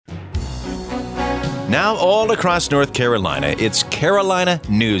Now all across North Carolina, it's Carolina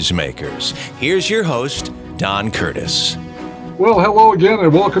Newsmakers. Here's your host, Don Curtis. Well, hello again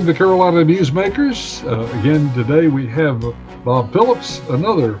and welcome to Carolina Newsmakers. Again, today we have Bob Phillips,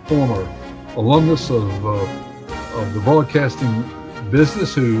 another former alumnus of the broadcasting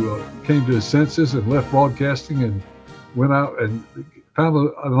business who came to his senses and left broadcasting and went out and found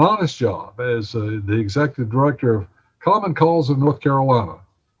an honest job as the executive director of Common Calls of North Carolina.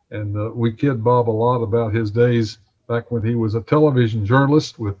 And we kid Bob a lot about his days back when he was a television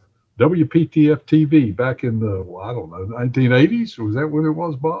journalist with WPTF TV back in the, 1980s? Was that when it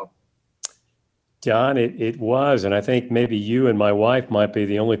was, Bob? John, it was. And I think maybe you and my wife might be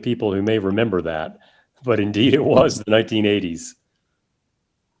the only people who may remember that. But indeed, it was the 1980s.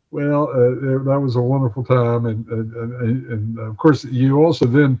 Well, that was a wonderful time. And of course, you also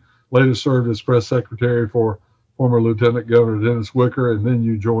then later served as press secretary for former Lieutenant Governor Dennis Wicker, and then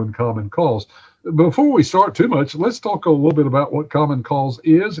you joined Common Calls. Before we start too much, let's talk a little bit about what Common Calls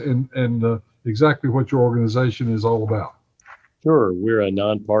is and exactly what your organization is all about. Sure. We're a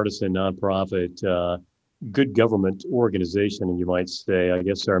nonpartisan, nonprofit, good government organization, and you might say. I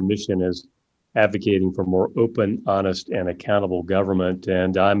guess our mission is advocating for more open, honest, and accountable government.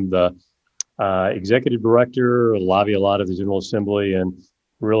 And I'm the executive director, lobby a lot of the General Assembly, and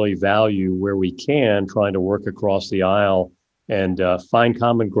really value where we can, trying to work across the aisle and find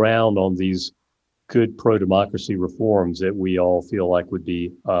common ground on these good pro-democracy reforms that we all feel like would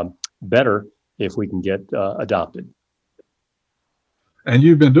be better if we can get adopted. And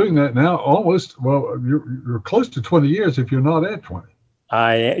you've been doing that now you're close to 20 years if you're not at 20.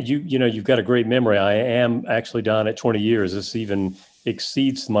 You've got a great memory. I am actually done at 20 years. This even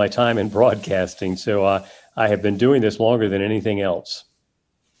exceeds my time in broadcasting. So I have been doing this longer than anything else.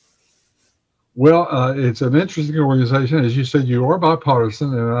 Well, it's an interesting organization. As you said, you are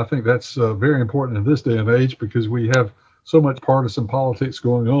bipartisan, and I think that's very important in this day and age because we have so much partisan politics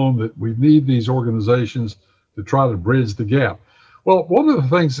going on that we need these organizations to try to bridge the gap. Well, one of the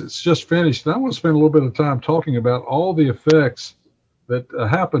things that's just finished, and I want to spend a little bit of time talking about all the effects that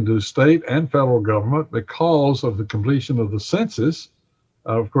happened to state and federal government because of the completion of the census.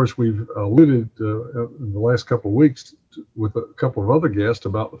 Of course, we've alluded in the last couple of weeks with a couple of other guests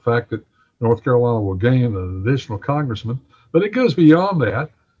about the fact that North Carolina will gain an additional congressman, but it goes beyond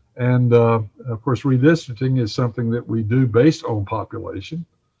that. And of course, redistricting is something that we do based on population.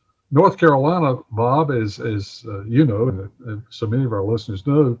 North Carolina, Bob, as you know, and so many of our listeners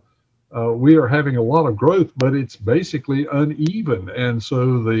know, we are having a lot of growth, but it's basically uneven. And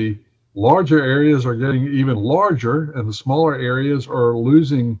so the larger areas are getting even larger, and the smaller areas are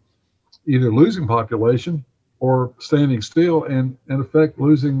either losing population or standing still and in effect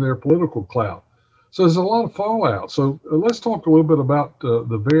losing their political clout. So there's a lot of fallout. So let's talk a little bit about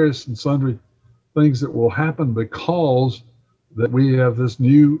the various and sundry things that will happen because that we have this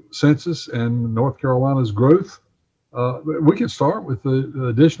new census and North Carolina's growth. We can start with the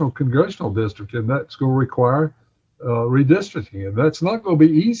additional congressional district, and that's going to require redistricting, and that's not going to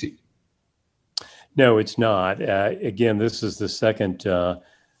be easy. No, it's not. Again, this is the second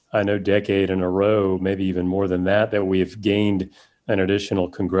decade in a row, maybe even more than that we have gained an additional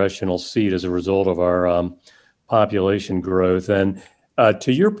congressional seat as a result of our population growth. And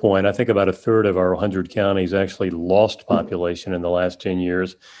to your point, I think about a third of our 100 counties actually lost population in the last 10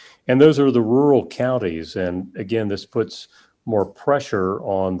 years. And those are the rural counties. And again, this puts more pressure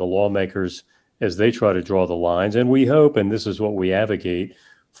on the lawmakers as they try to draw the lines. And we hope, and this is what we advocate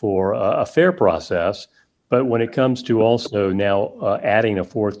for, a fair process. But when it comes to also now adding a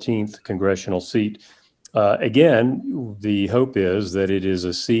 14th congressional seat, again, the hope is that it is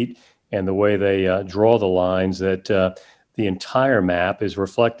a seat and the way they draw the lines that the entire map is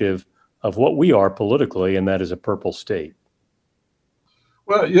reflective of what we are politically, and that is a purple state.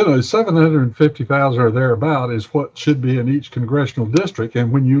 Well, 750,000 or thereabout is what should be in each congressional district. And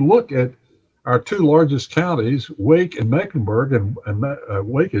when you look at our two largest counties, Wake and Mecklenburg, and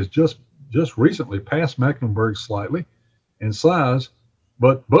Wake has just recently passed Mecklenburg slightly in size,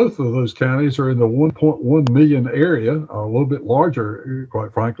 but both of those counties are in the 1.1 million area, a little bit larger,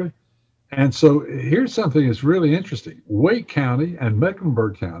 quite frankly. And so here's something that's really interesting. Wake County and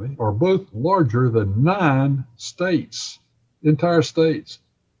Mecklenburg County are both larger than 9 states, entire states.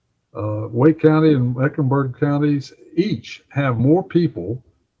 Wake County and Mecklenburg counties each have more people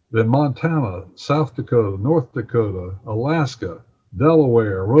than Montana, South Dakota, North Dakota, Alaska,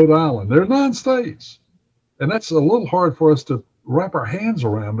 Delaware, Rhode Island. They're 9 states. And that's a little hard for us to wrap our hands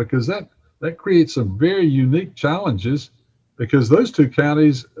around because that creates some very unique challenges because those two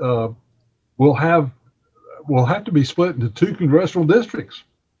counties will have to be split into 2 congressional districts.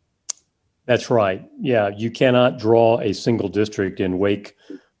 That's right. Yeah, you cannot draw a single district in Wake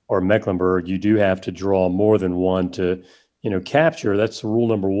or Mecklenburg. You do have to draw more than one to, capture. That's rule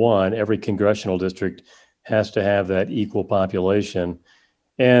number one. Every congressional district has to have that equal population.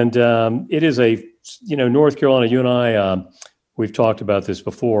 And it is North Carolina, you and I, we've talked about this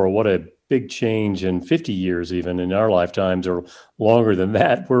before. What a big change in 50 years, even in our lifetimes, or longer than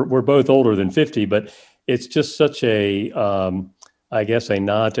that. We're both older than 50, but it's just such a, I guess, a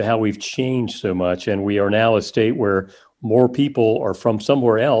nod to how we've changed so much. And we are now a state where more people are from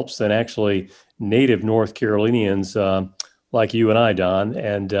somewhere else than actually native North Carolinians like you and I, Don.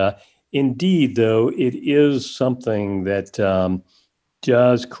 And indeed, though, it is something that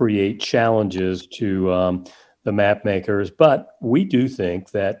does create challenges to the map makers. But we do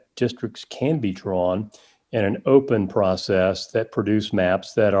think that districts can be drawn in an open process that produce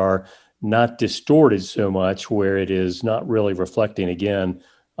maps that are not distorted so much, where it is not really reflecting, again,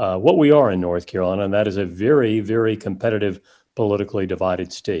 what we are in North Carolina, and that is a very, very competitive, politically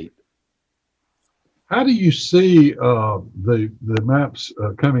divided state. How do you see the maps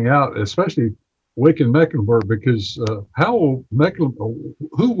coming out, especially Wake and Mecklenburg? Because who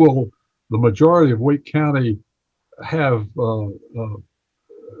will the majority of Wake County have, or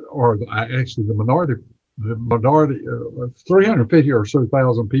actually the minority, 350 or so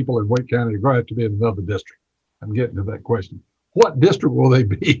thousand people in Wake County are going to have to be in another district? I'm getting to that question. What district will they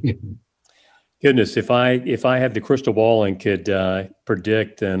be in? Goodness, if I had the crystal ball and could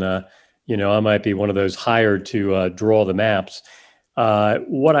predict, then I might be one of those hired to draw the maps.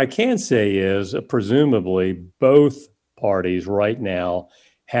 What I can say is, presumably, both parties right now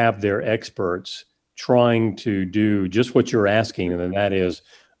have their experts trying to do just what you're asking, and that is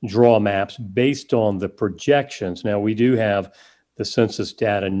draw maps based on the projections. Now, we do have the census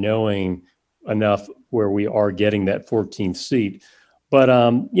data knowing enough where we are getting that 14th seat. But,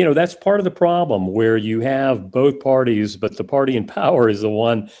 that's part of the problem, where you have both parties, but the party in power is the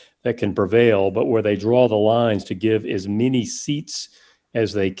one that can prevail, but where they draw the lines to give as many seats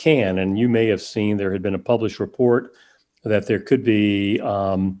as they can. And you may have seen there had been a published report that there could be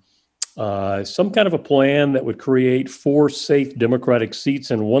some kind of a plan that would create 4 safe Democratic seats,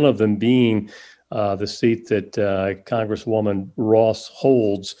 and one of them being the seat that Congresswoman Ross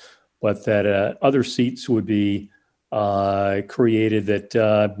holds, but that other seats would be created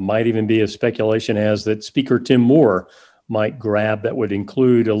that might even be, a speculation has, that Speaker Tim Moore might grab, that would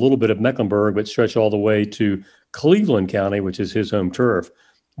include a little bit of Mecklenburg, but stretch all the way to Cleveland County, which is his home turf.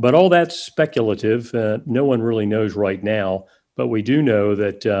 But all that's speculative. No one really knows right now, but we do know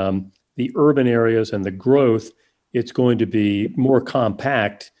that the urban areas and the growth, it's going to be more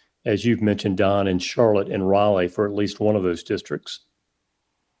compact, as you've mentioned, Don, in Charlotte and Raleigh for at least one of those districts.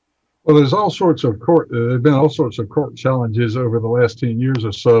 Well, there have been all sorts of court challenges over the last 10 years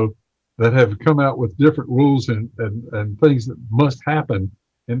or so that have come out with different rules and things that must happen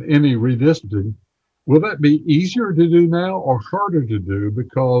in any redistricting. Will that be easier to do now or harder to do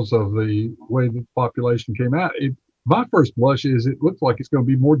because of the way the population came out? My first blush is it looks like it's going to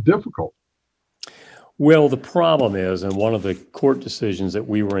be more difficult. Well, the problem is, and one of the court decisions that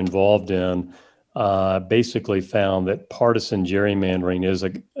we were involved in basically found that partisan gerrymandering is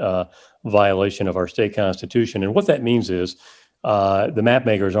a violation of our state constitution. And what that means is the map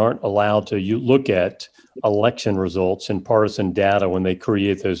makers aren't allowed to look at election results and partisan data when they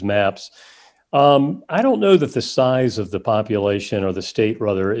create those maps. I don't know that the size of the population, or the state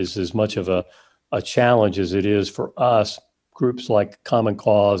rather, is as much of a challenge as it is for us, groups like Common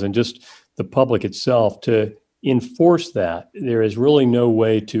Cause and just the public itself, to enforce that. There is really no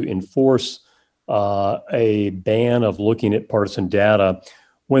way to enforce a ban of looking at partisan data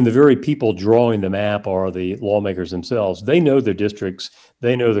when the very people drawing the map are the lawmakers themselves. They know their districts,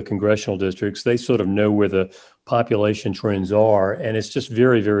 they know the congressional districts, they sort of know where the population trends are, and it's just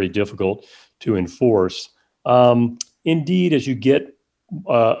very, very difficult to enforce. Indeed, as you get,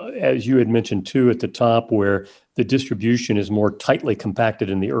 as you had mentioned too at the top, where the distribution is more tightly compacted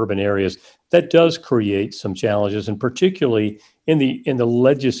in the urban areas, that does create some challenges, and particularly in the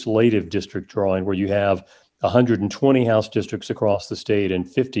legislative district drawing, where you have 120 House districts across the state and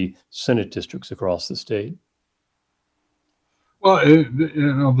 50 Senate districts across the state. Well,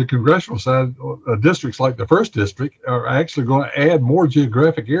 on the congressional side, districts like the first district are actually going to add more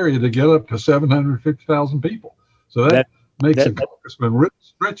geographic area to get up to 750,000 people. So that makes a congressman really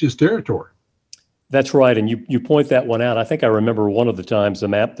stretch his territory. That's right. And you point that one out. I think I remember one of the times the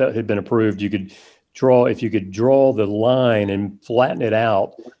map that had been approved, if you could draw the line and flatten it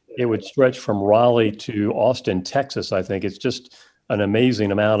out, it would stretch from Raleigh to Austin, Texas. I think it's just an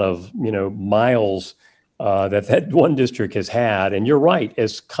amazing amount of, miles that one district has had. And you're right,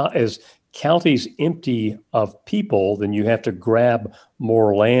 as counties empty of people, then you have to grab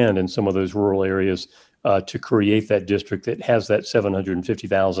more land in some of those rural areas to create that district that has that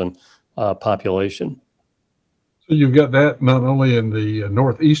 750,000 population. So you've got that not only in the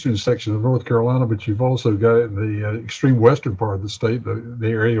northeastern section of North Carolina, but you've also got it in the extreme western part of the state. The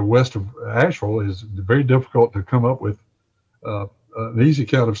area west of Asheville is very difficult to come up with an easy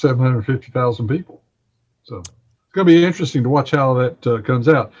count of 750,000 people. So it's going to be interesting to watch how that comes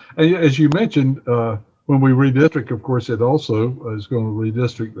out. And as you mentioned, when we redistrict, of course, it also is going to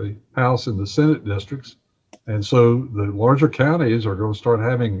redistrict the House and the Senate districts. And so the larger counties are going to start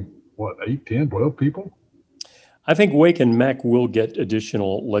having, 8, 10, 12 people? I think Wake and Mack will get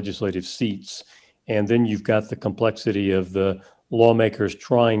additional legislative seats. And then you've got the complexity of the lawmakers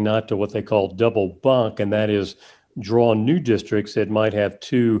trying not to what they call double bunk, and that is draw new districts that might have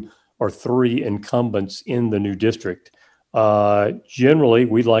 2 or 3 incumbents in the new district. Generally,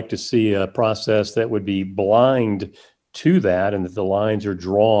 we'd like to see a process that would be blind to that, and that the lines are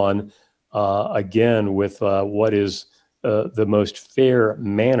drawn again with what is the most fair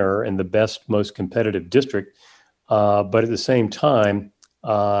manner and the best, most competitive district. But at the same time,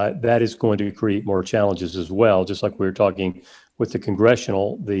 that is going to create more challenges as well. Just like we were talking with the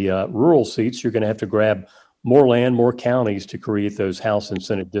congressional, the rural seats, you're going to have to grab more land, more counties to create those House and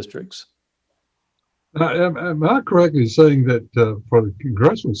Senate districts. Am I correct in saying that for the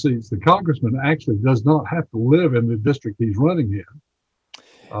congressional seats, the congressman actually does not have to live in the district he's running in?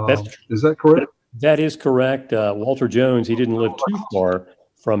 Is that correct? That is correct. Walter Jones, he didn't live too far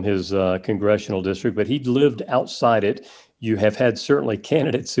from his congressional district, but he lived outside it. You have had certainly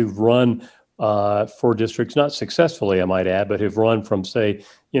candidates who've run for districts, not successfully, I might add, but have run from, say,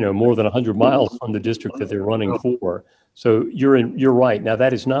 more than 100 miles from the district that they're running for. So you're right. Now,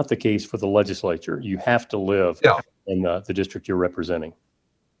 that is not the case for the legislature. You have to live in the district you're representing.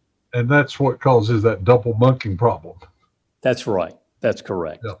 And that's what causes that double bunking problem. That's right. That's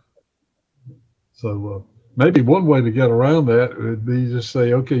correct. Yeah. So maybe one way to get around that would be just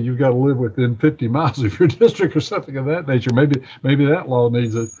say, okay, you've got to live within 50 miles of your district or something of that nature. Maybe that law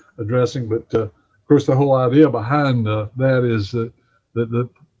needs addressing. But of course, the whole idea behind that is that the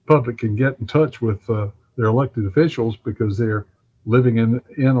public can get in touch with their elected officials because they're living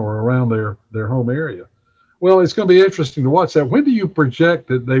in or around their home area. Well, it's going to be interesting to watch that. When do you project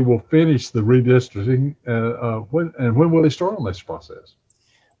that they will finish the redistricting? When will they start on this process?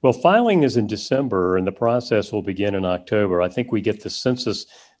 Well, filing is in December, and the process will begin in October. I think we get the census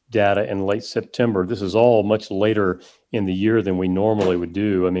data in late September. This is all much later in the year than we normally would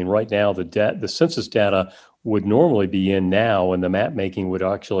do. I mean, right now, the census data would normally be in now, and the map making would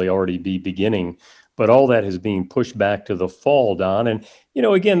actually already be beginning. But all that is being pushed back to the fall, Don. And,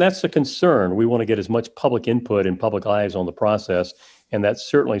 again, that's a concern. We want to get as much public input and public eyes on the process, and that's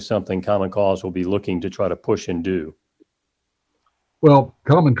certainly something Common Cause will be looking to try to push and do. Well,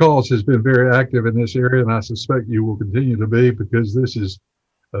 Common Cause has been very active in this area, and I suspect you will continue to be, because this is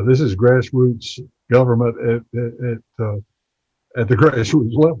grassroots government at the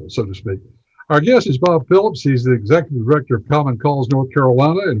grassroots level, so to speak. Our guest is Bob Phillips. He's the executive director of Common Cause North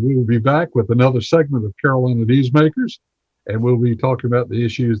Carolina, and we will be back with another segment of Carolina Newsmakers, and we'll be talking about the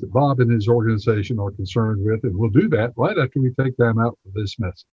issues that Bob and his organization are concerned with, and we'll do that right after we take time out for this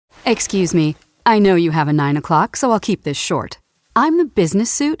message. Excuse me. I know you have a 9 o'clock, so I'll keep this short. I'm the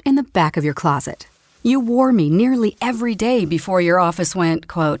business suit in the back of your closet. You wore me nearly every day before your office went,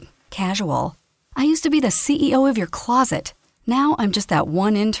 quote, casual. I used to be the CEO of your closet. Now I'm just that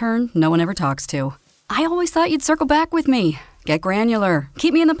one intern no one ever talks to. I always thought you'd circle back with me, get granular,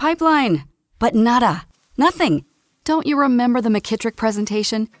 keep me in the pipeline. But nada, nothing. Don't you remember the McKittrick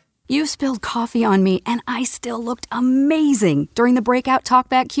presentation? You spilled coffee on me and I still looked amazing during the breakout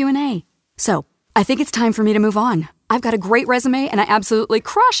talkback Q&A. So I think it's time for me to move on. I've got a great resume and I absolutely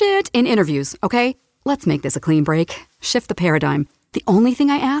crush it in interviews, okay? Let's make this a clean break. Shift the paradigm. The only thing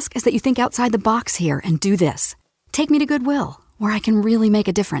I ask is that you think outside the box here and do this. Take me to Goodwill, where I can really make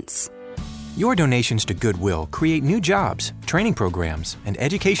a difference. Your donations to Goodwill create new jobs, training programs, and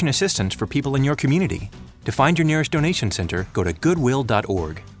education assistance for people in your community. To find your nearest donation center, go to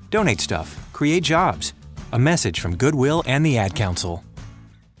goodwill.org. Donate stuff. Create jobs. A message from Goodwill and the Ad Council.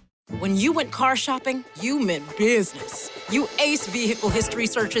 When you went car shopping, you meant business. You aced vehicle history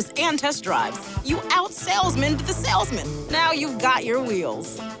searches and test drives. You out-salesmaned the salesman. Now you've got your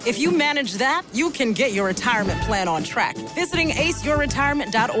wheels. If you manage that, you can get your retirement plan on track. Visiting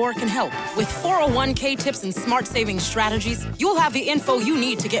aceyourretirement.org can help. With 401k tips and smart savings strategies, you'll have the info you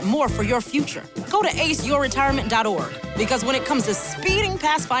need to get more for your future. Go to aceyourretirement.org, because when it comes to speeding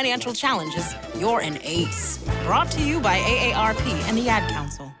past financial challenges, you're an ace. Brought to you by AARP and the Ad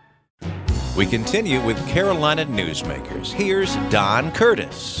Council. We continue with Carolina Newsmakers. Here's Don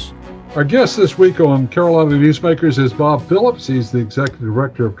Curtis. Our guest this week on Carolina Newsmakers is Bob Phillips. He's the Executive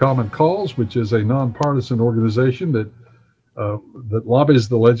Director of Common Cause, which is a nonpartisan organization that lobbies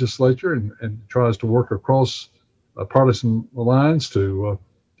the legislature and tries to work across partisan lines to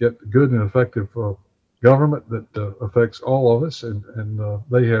get good and effective government that affects all of us. And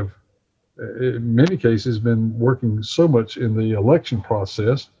they have, in many cases, been working so much in the election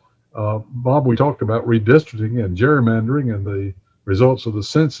process. Bob, we talked about redistricting and gerrymandering and the results of the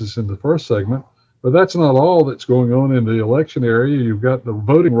census in the first segment, but that's not all that's going on in the election area. You've got the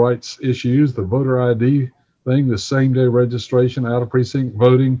voting rights issues, the voter ID thing, the same-day registration, out-of-precinct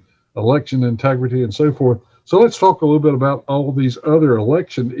voting, election integrity, and so forth. So let's talk a little bit about all these other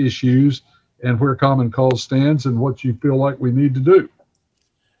election issues and where Common Cause stands and what you feel like we need to do.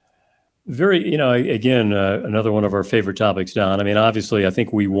 Again, another one of our favorite topics, Don. I mean, obviously, I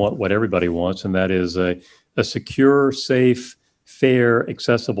think we want what everybody wants, and that is a secure, safe, fair,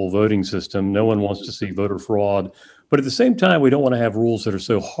 accessible voting system. No one wants to see voter fraud. But at the same time, we don't want to have rules that are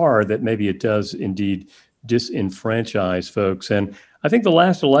so hard that maybe it does indeed disenfranchise folks. And I think the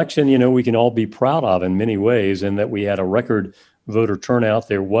last election, we can all be proud of in many ways, in that we had a record voter turnout.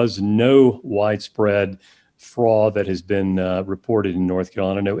 There was no widespread fraud that has been reported in North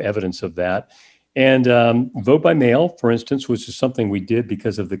Carolina, no evidence of that. And vote by mail, for instance, which is something we did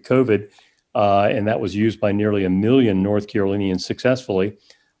because of the COVID, and that was used by nearly 1 million North Carolinians successfully.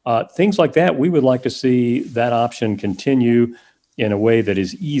 Things like that, we would like to see that option continue in a way that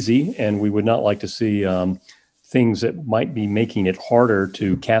is easy, and we would not like to see things that might be making it harder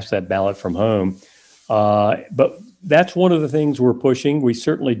to cast that ballot from home. But that's one of the things we're pushing. We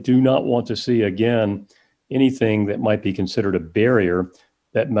certainly do not want to see, again, anything that might be considered a barrier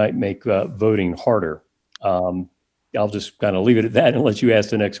that might make voting harder. I'll just kind of leave it at that and let you ask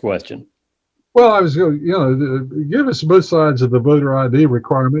the next question. Well, I was going to, give us both sides of the voter ID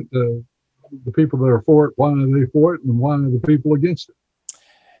requirement. The people that are for it, why are they for it, and why are the people against it?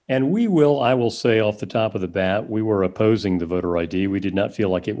 And I will say off the top of the bat, we were opposing the voter ID. We did not feel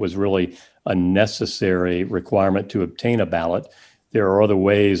like it was really a necessary requirement to obtain a ballot. There are other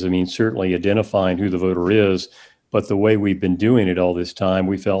ways, certainly identifying who the voter is, but the way we've been doing it all this time,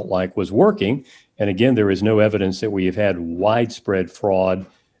 we felt like was working. And again, there is no evidence that we have had widespread fraud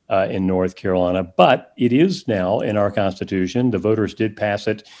in North Carolina, but it is now in our Constitution. The voters did pass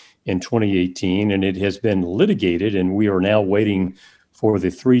it in 2018, and it has been litigated, and we are now waiting for the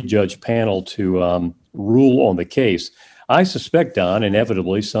 3-judge panel to rule on the case. I suspect, Don,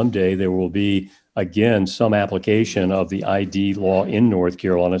 inevitably someday there will be, again, some application of the ID law in North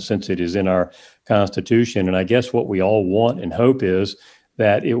Carolina, since it is in our Constitution. And I guess what we all want and hope is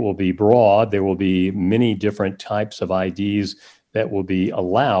that it will be broad. There will be many different types of IDs that will be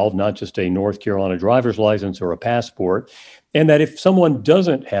allowed, not just a North Carolina driver's license or a passport. And that if someone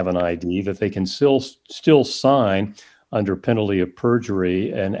doesn't have an ID, that they can still sign under penalty of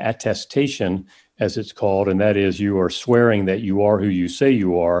perjury an attestation, as it's called, and that is you are swearing that you are who you say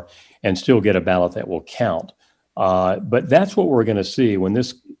you are, and still get a ballot that will count. But that's what we're going to see when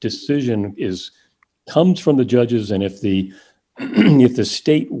this decision comes from the judges, and if the if the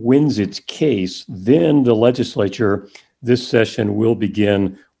state wins its case, then the legislature this session will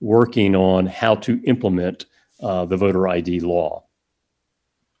begin working on how to implement the voter ID law.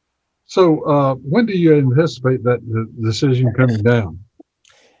 So when do you anticipate that decision coming down?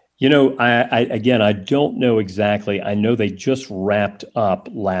 I don't know exactly. I know they just wrapped up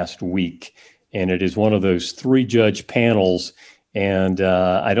last week, and it is one of those 3-judge panels. And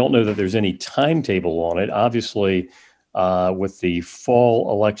I don't know that there's any timetable on it. Obviously, with the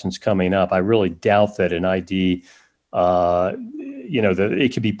fall elections coming up, I really doubt that an ID, that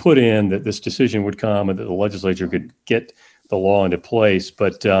it could be put in, that this decision would come and that the legislature could get the law into place.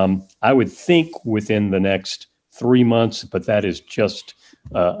 But I would think within the next 3 months, but that is just,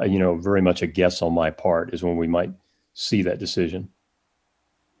 very much a guess on my part, is when we might see that decision.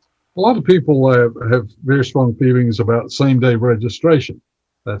 A lot of people have very strong feelings about same-day registration.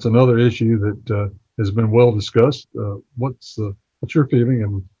 That's another issue that has been well discussed. What's your feeling,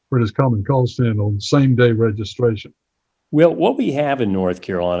 and where does Common Cause stand on same-day registration? Well, what we have in North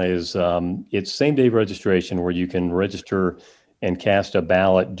Carolina is it's same-day registration, where you can register and cast a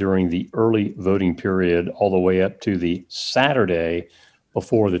ballot during the early voting period all the way up to the Saturday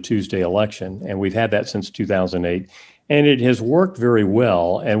before the Tuesday election. And we've had that since 2008. And it has worked very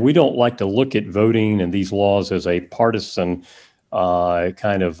well. And we don't like to look at voting and these laws as a partisan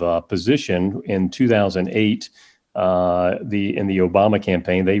kind of position. In 2008, in the Obama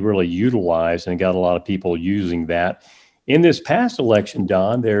campaign, they really utilized and got a lot of people using that in this past election,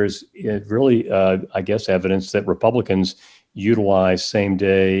 Don, there's really, I guess, evidence that Republicans utilize same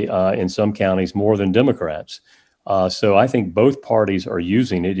day in some counties more than Democrats. So I think both parties are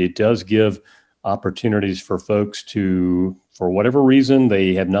using it. It does give opportunities for folks to, for whatever reason,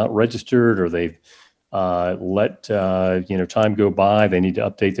 they have not registered or they've let time go by. They need to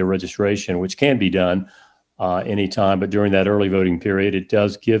update their registration, which can be done anytime. But during that early voting period, it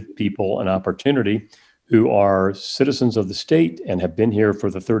does give people an opportunity who are citizens of the state and have been here for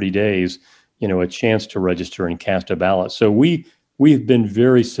the 30 days, a chance to register and cast a ballot. So we've been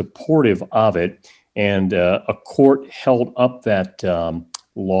very supportive of it. And a court held up that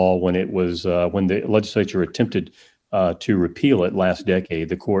law when it was when the legislature attempted to repeal it last decade.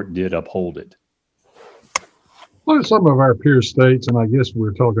 The court did uphold it. Well, some of our peer states, and I guess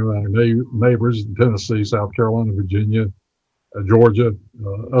we're talking about our neighbors, Tennessee, South Carolina, Virginia, Georgia,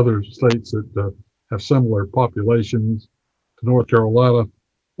 other states that have similar populations to North Carolina.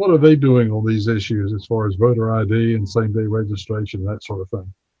 What are they doing on these issues as far as voter ID and same-day registration, that sort of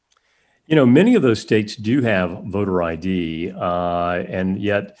thing? Many of those states do have voter ID, and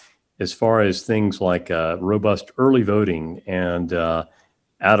yet as far as things like robust early voting and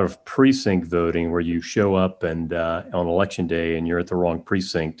out of precinct voting, where you show up and on election day and you're at the wrong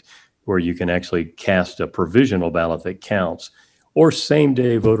precinct, where you can actually cast a provisional ballot that counts, or same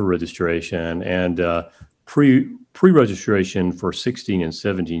day voter registration and pre-registration for 16 and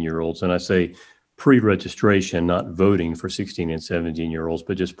 17-year-olds. And I say pre-registration, not voting for 16 and 17-year-olds,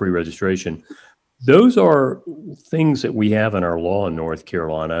 but just pre-registration. Those are things that we have in our law in North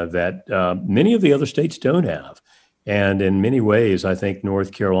Carolina that many of the other states don't have. And in many ways, I think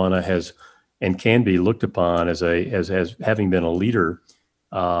North Carolina has and can be looked upon as having been a leader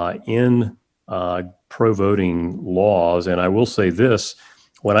in pro-voting laws. And I will say this,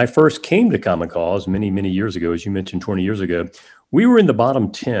 when I first came to Common Cause many, many years ago, as you mentioned, 20 years ago, we were in the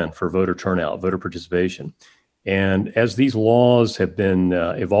bottom 10 for voter turnout, voter participation. And as these laws have been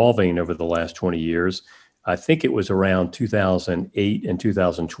evolving over the last 20 years, I think it was around 2008 and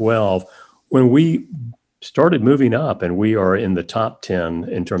 2012 when we started moving up, and we are in the top 10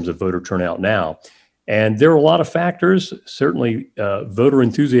 in terms of voter turnout now. And there are a lot of factors. Certainly, voter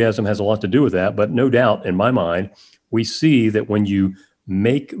enthusiasm has a lot to do with that. But no doubt, in my mind, we see that when you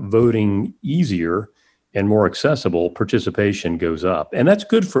make voting easier and more accessible, participation goes up. And that's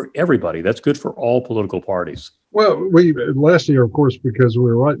good for everybody. That's good for all political parties. Well, last year, of course, because we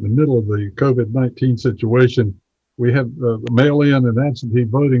were right in the middle of the COVID-19 situation, we had the mail-in and absentee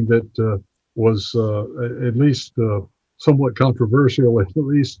voting that was at least somewhat controversial, at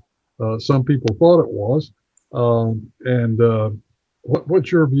least some people thought it was.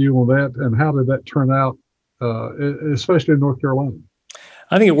 What's your view on that, and how did that turn out, especially in North Carolina?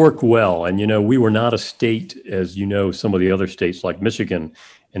 I think it worked well. And, we were not a state, as some of the other states like Michigan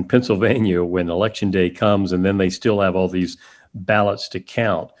and Pennsylvania, when election day comes and then they still have all these ballots to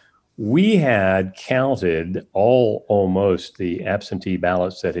count. We had counted almost the absentee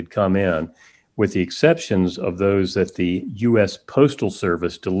ballots that had come in, with the exceptions of those that the U.S. Postal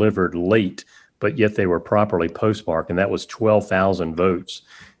Service delivered late, but yet they were properly postmarked, and that was 12,000 votes.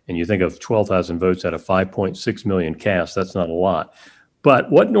 And you think of 12,000 votes out of 5.6 million cast, that's not a lot.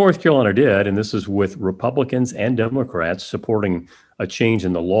 But what North Carolina did, and this is with Republicans and Democrats supporting a change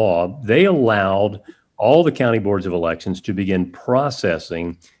in the law, they allowed all the county boards of elections to begin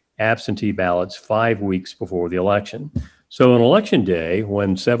processing absentee ballots 5 weeks before the election. So on election day,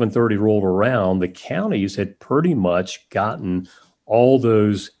 when 7:30 rolled around, the counties had pretty much gotten all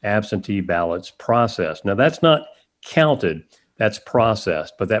those absentee ballots processed. Now, that's not counted, that's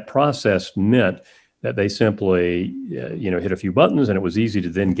processed, but that process meant that they simply, hit a few buttons, and it was easy to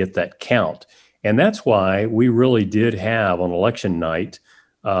then get that count. And that's why we really did have on election night,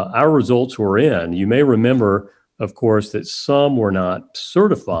 our results were in. You may remember, of course, that some were not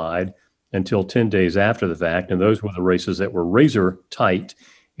certified until 10 days after the fact, and those were the races that were razor tight,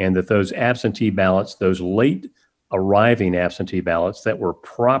 and that those absentee ballots, those late arriving absentee ballots that were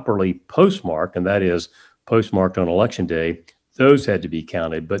properly postmarked, and that is postmarked on election day, those had to be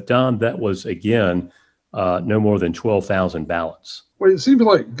counted. But Don, that was, again, no more than 12,000 ballots. Well, it seems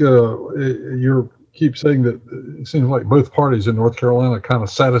like you keep saying that it seems like both parties in North Carolina are kind of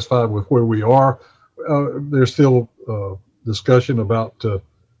satisfied with where we are. There's still discussion about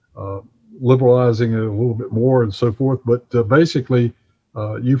liberalizing it a little bit more and so forth. But basically,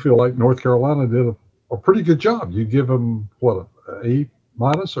 you feel like North Carolina did a pretty good job. You give them, what, an A-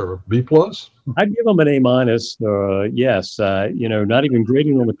 or a B+? I'd give them an A-. Yes, not even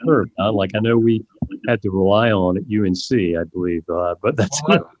grading on the curve. Like I know we had to rely on at UNC, I believe, but that's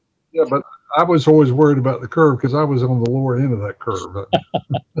But I was always worried about the curve because I was on the lower end of that curve.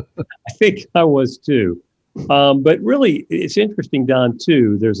 I think I was too. But really, it's interesting, Don,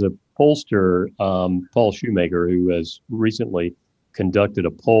 too. There's a pollster, Paul Shoemaker, who has recently conducted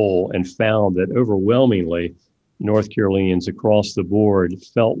a poll and found that overwhelmingly North Carolinians across the board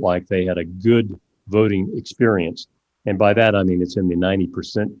felt like they had a good voting experience. And by that, I mean it's in the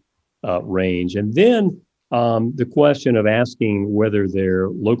 90% range. And then the question of asking whether their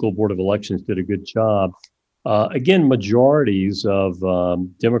local board of elections did a good job. Again, majorities of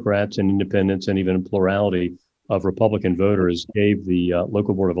Democrats and independents and even a plurality of Republican voters gave the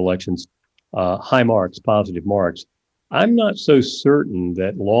local board of elections high marks, positive marks. I'm not so certain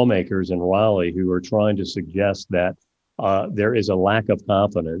that lawmakers in Raleigh who are trying to suggest that there is a lack of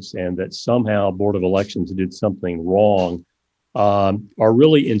confidence and that somehow Board of Elections did something wrong are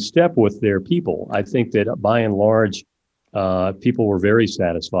really in step with their people. I think that by and large, people were very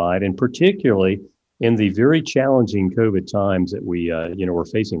satisfied, and particularly in the very challenging COVID times that we were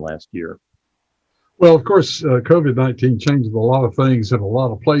facing last year. Well, of course, COVID-19 changed a lot of things in a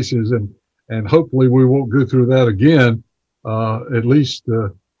lot of places, and hopefully we won't go through that again, at least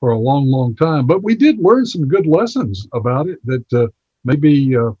for a long, long time. But we did learn some good lessons about it that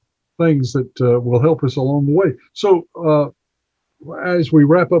maybe things that will help us along the way. So as we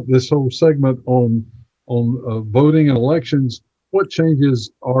wrap up this whole segment on voting and elections, what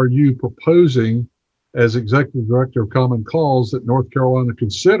changes are you proposing as Executive Director of Common Cause that North Carolina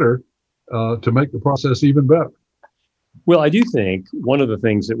consider to make the process even better? Well, I do think one of the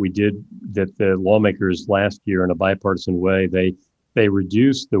things that we did that the lawmakers last year in a bipartisan way, they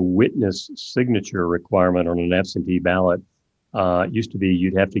reduced the witness signature requirement on an absentee ballot. Used to be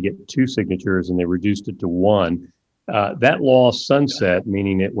you'd have to get 2 signatures, and they reduced it to 1. That law sunset,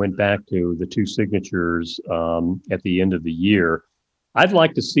 meaning it went back to the 2 signatures at the end of the year. I'd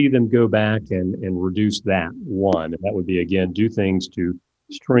like to see them go back and reduce that 1. And that would be, again, do things to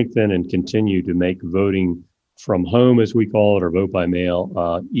strengthen and continue to make voting from home, as we call it, or vote by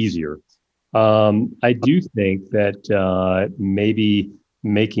mail, easier. I do think that maybe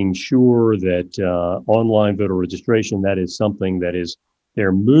making sure that online voter registration, that is something that is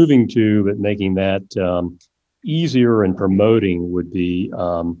they're moving to, but making that easier and promoting would be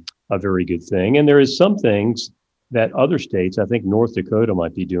a very good thing. And there is some things that other states, I think North Dakota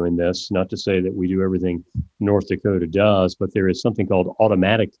might be doing this, not to say that we do everything North Dakota does, but there is something called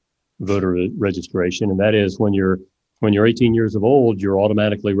automatic voter registration. And that is when you're 18 years of old, you're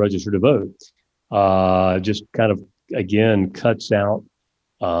automatically registered to vote. Just kind of, again, cuts out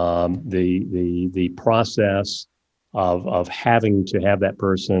the process of having to have that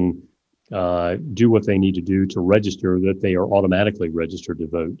person do what they need to do to register, that they are automatically registered to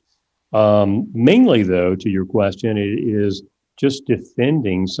vote. Mainly, though, to your question, it is just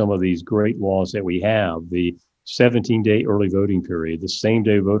defending some of these great laws that we have, the 17-day early voting period, the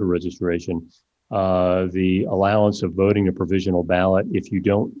same-day voter registration, the allowance of voting a provisional ballot if you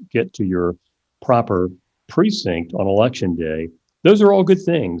don't get to your proper precinct on election day. Those are all good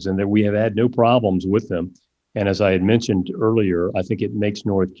things, and that we have had no problems with them. And as I had mentioned earlier, I think it makes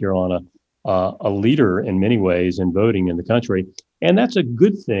North Carolina a leader in many ways in voting in the country. And that's a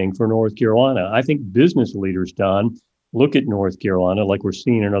good thing for North Carolina. I think business leaders, Don, look at North Carolina like we're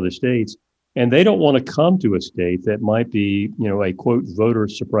seeing in other states, and they don't want to come to a state that might be, a quote, voter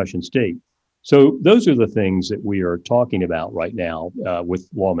suppression state. So those are the things that we are talking about right now with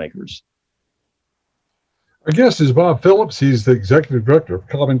lawmakers. Our guest is Bob Phillips. He's the Executive Director of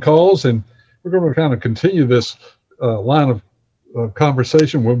Common Cause, and we're going to kind of continue this line of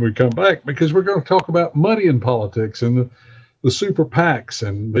conversation when we come back, because we're going to talk about money in politics and the super PACs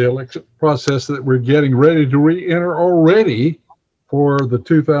and the election process that we're getting ready to re-enter already for the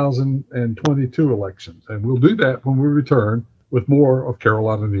 2022 elections. And we'll do that when we return with more of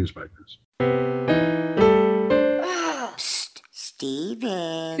Carolina Newsmakers.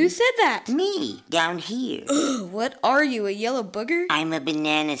 Steven. Who said that? Me, down here. What are you, a yellow booger? I'm a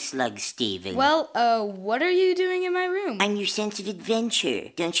banana slug, Steven. Well, what are you doing in my room? I'm your sense of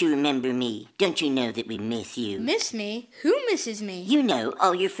adventure. Don't you remember me? Don't you know that we miss you? Miss me? Who misses me? You know,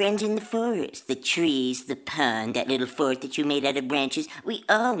 all your friends in the forest. The trees, the pond, that little fort that you made out of branches. We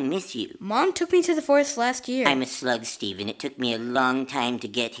all miss you. Mom took me to the forest last year. I'm a slug, Steven. It took me a long time to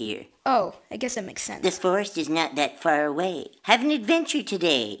get here. Oh, I guess that makes sense. The forest is not that far away. Have an adventure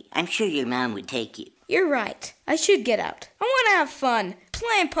today. I'm sure your mom would take you. You're right. I should get out. I want to have fun.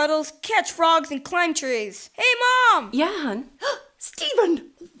 Play in puddles, catch frogs, and climb trees. Hey, Mom! Yeah, hon.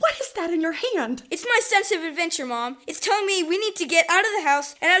 Steven, what is that in your hand? It's my sense of adventure, Mom. It's telling me we need to get out of the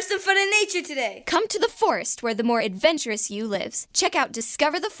house and have some fun in nature today. Come to the forest where the more adventurous you lives. Check out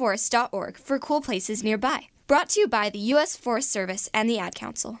discovertheforest.org for cool places nearby. Brought to you by the U.S. Forest Service and the Ad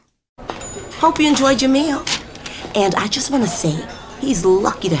Council. Hope you enjoyed your meal. And I just want to say, he's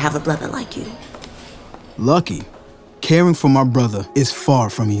lucky to have a brother like you. Lucky? Caring for my brother is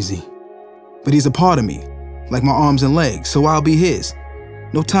far from easy. But he's a part of me, like my arms and legs, so I'll be his.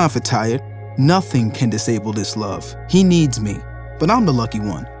 No time for tired. Nothing can disable this love. He needs me, but I'm the lucky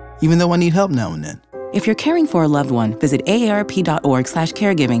one, even though I need help now and then. If you're caring for a loved one, visit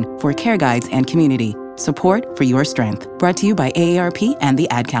aarp.org/caregiving for care guides and community. Support for your strength. Brought to you by AARP and the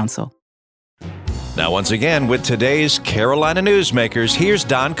Ad Council. Now, once again, with today's Carolina Newsmakers, here's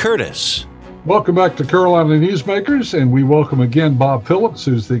Don Curtis. Welcome back to Carolina Newsmakers, and we welcome again Bob Phillips,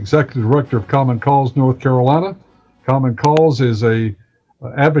 who's the Executive Director of Common Cause North Carolina. Common Cause is a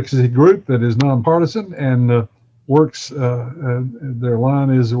advocacy group that is nonpartisan and works, their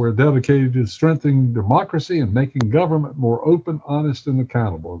line is we're dedicated to strengthening democracy and making government more open, honest, and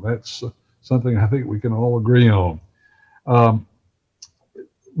accountable. That's something I think we can all agree on.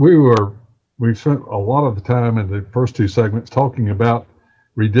 We spent a lot of the time in the first two segments talking about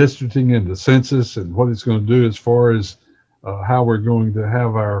redistricting and the census and what it's going to do as far as how we're going to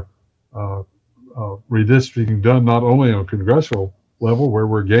have our redistricting done not only on a congressional level where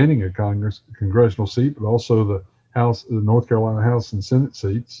we're gaining a congressional seat, but also the North Carolina House and Senate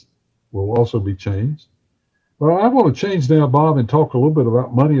seats will also be changed. But I want to change now, Bob, and talk a little bit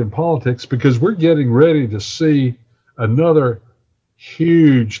about money and politics, because we're getting ready to see another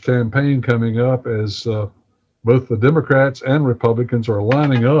huge campaign coming up as both the Democrats and Republicans are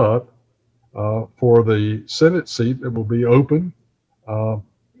lining up for the Senate seat that will be open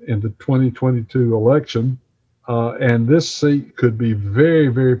in the 2022 election. And this seat could be very,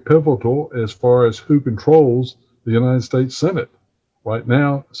 very pivotal as far as who controls the United States Senate. Right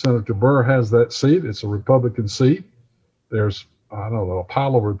now, Senator Burr has that seat. It's a Republican seat. There's, I don't know, a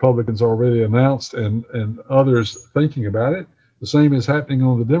pile of Republicans already announced and others thinking about it. The same is happening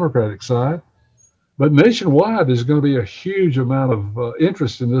on the Democratic side. But nationwide, there's going to be a huge amount of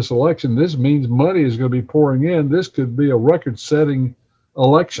interest in this election. This means money is going to be pouring in. This could be a record-setting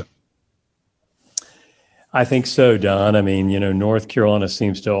election. I think so, Don. I mean, North Carolina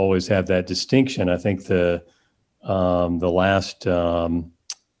seems to always have that distinction. I think the last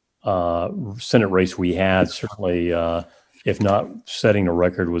Senate race we had certainly, if not setting a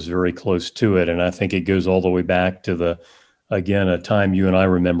record, was very close to it. And I think it goes all the way back to a time you and I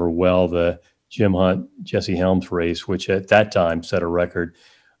remember well, the Jim Hunt, Jesse Helms race, which at that time set a record.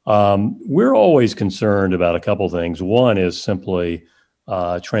 We're always concerned about a couple things. One is simply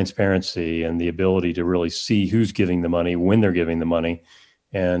transparency and the ability to really see who's giving the money, when they're giving the money,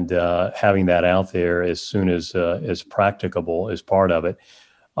 and having that out there as soon as practicable is part of it.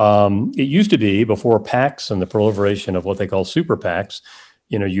 It used to be, before PACs and the proliferation of what they call super PACs,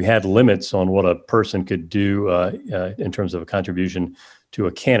 you had limits on what a person could do in terms of a contribution to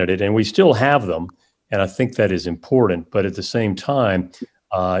a candidate, and we still have them, and I think that is important. But at the same time,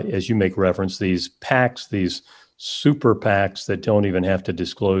 as you make reference, these PACs, these super PACs that don't even have to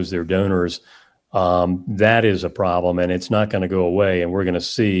disclose their donors, that is a problem, and it's not going to go away. And we're going to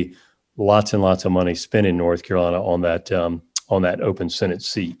see lots and lots of money spent in North Carolina on that open Senate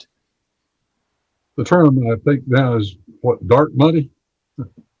seat. The term I think now is what, dark money?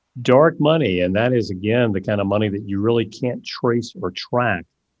 Dark money, and that is, again, the kind of money that you really can't trace or track.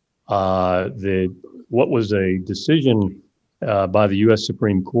 What was a decision by the U.S.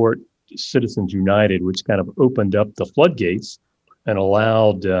 Supreme Court, Citizens United, which kind of opened up the floodgates and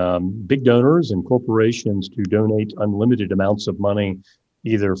allowed big donors and corporations to donate unlimited amounts of money,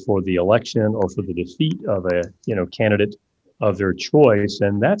 either for the election or for the defeat of a candidate of their choice.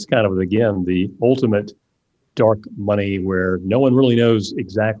 And that's kind of, again, the ultimate dark money, where no one really knows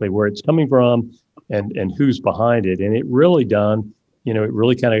exactly where it's coming from and who's behind it. And it really it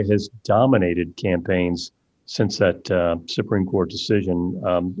really kind of has dominated campaigns since that Supreme Court decision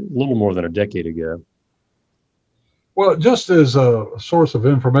a little more than a decade ago. Well, just as a source of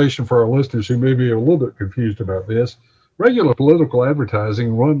information for our listeners who may be a little bit confused about this, regular political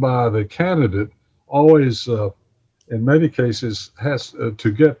advertising run by the candidate always, in many cases, has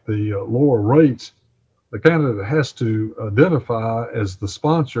to get the lower rates. The candidate has to identify as the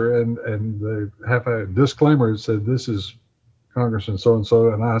sponsor, and they have a disclaimer that said, "This is Congressman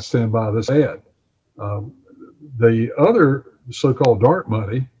so-and-so, and I stand by this ad." The other so-called dark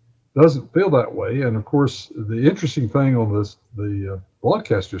money doesn't feel that way. And of course, the interesting thing on the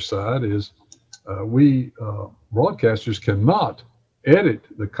broadcaster side is we broadcasters cannot edit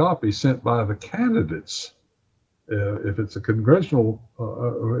the copy sent by the candidates. If it's a congressional,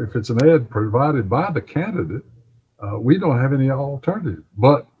 if it's an ad provided by the candidate, we don't have any alternative.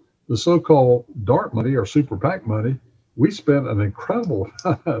 But the so-called dark money or super PAC money, we spent an incredible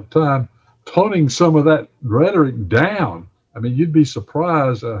time toning some of that rhetoric down. I mean, you'd be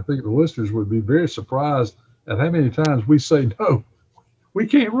surprised. I think the listeners would be very surprised at how many times we say, no, we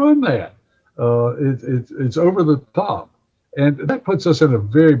can't run that. It's over the top. And that puts us in a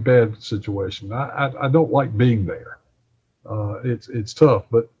very bad situation. I don't like being there. It's tough.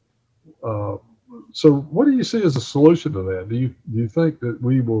 But so what do you see as a solution to that? Do you think that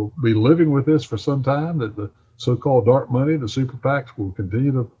we will be living with this for some time, that the so-called dark money, the super PACs, will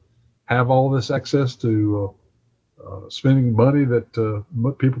continue to have all this access to spending money that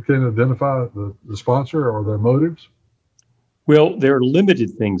people can't identify the sponsor or their motives? Well, there are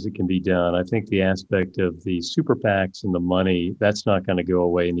limited things that can be done. I think the aspect of the super PACs and the money, that's not going to go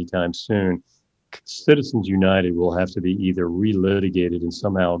away anytime soon. Citizens United will have to be either relitigated and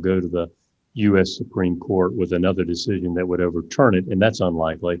somehow go to the U.S. Supreme Court with another decision that would overturn it, and that's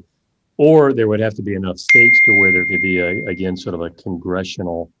unlikely. Or there would have to be enough states to where there could be, again, sort of a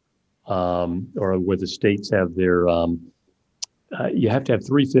congressional, or where the states have their, you have to have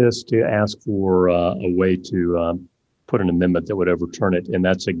 3/5 to ask for a way to put an amendment that would overturn it. And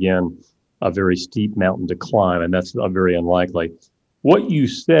that's, again, a very steep mountain to climb, and that's very unlikely. What you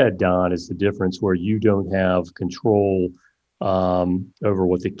said, Don, is the difference, where you don't have control over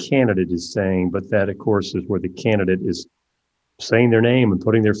what the candidate is saying, but that, of course, is where the candidate is saying their name and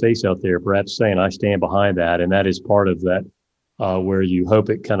putting their face out there, perhaps saying, I stand behind that. And that is part of that, where you hope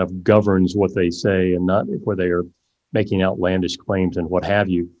it kind of governs what they say and not where they are making outlandish claims and what have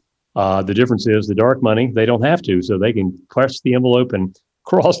you. The difference is the dark money, they don't have to, so they can press the envelope and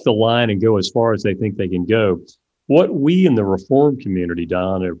cross the line and go as far as they think they can go. What we in the reform community,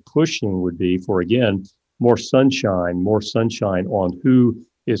 Don, are pushing would be for, again, more sunshine on who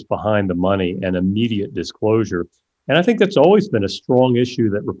is behind the money and immediate disclosure. And I think that's always been a strong issue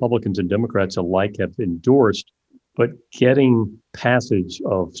that Republicans and Democrats alike have endorsed, but getting passage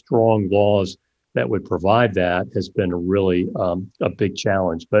of strong laws that would provide that has been really a big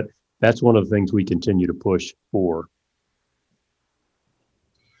challenge. But that's one of the things we continue to push for.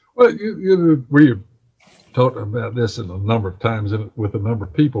 Well, we've talked about this a number of times with a number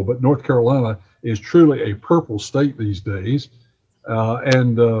of people, but North Carolina is truly a purple state these days.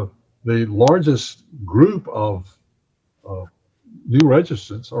 And the largest group of new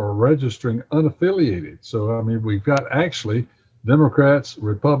registrants are registering unaffiliated. So, I mean, we've got actually Democrats,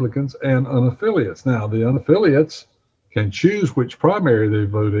 Republicans, and unaffiliates. Now, the unaffiliates can choose which primary they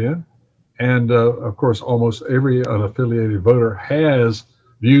vote in. And of course, almost every unaffiliated voter has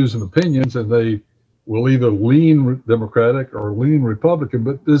views and opinions, and they will either lean Democratic or lean Republican.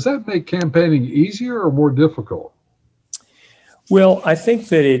 But does that make campaigning easier or more difficult? Well, I think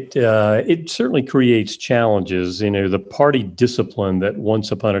that it certainly creates challenges. You know, the party discipline that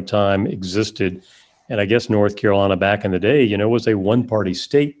once upon a time existed, and I guess North Carolina back in the day, you know, was a one-party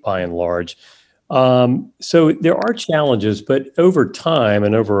state by and large. So there are challenges, but over time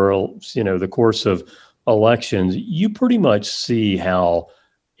and over, you know, the course of elections, you pretty much see how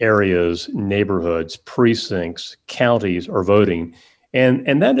areas, neighborhoods, precincts, counties are voting,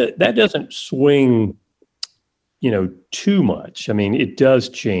 and that doesn't swing, you know, too much. I mean, it does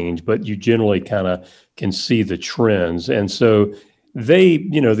change, but you generally kind of can see the trends. And so they,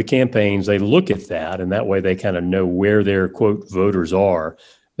 you know, the campaigns, they look at that, and that way they kind of know where their, quote, voters are.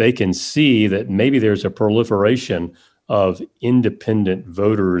 They can see that maybe there's a proliferation of independent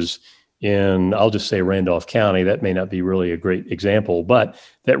voters in, I'll just say Randolph County. That may not be really a great example, but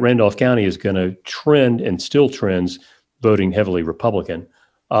that Randolph County is going to trend and still trends voting heavily Republican.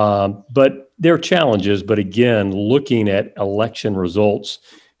 But there are challenges. But again, looking at election results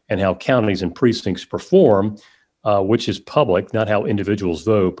and how counties and precincts perform, which is public, not how individuals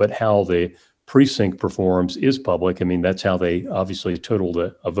vote, but how the precinct performs is public. I mean, that's how they obviously total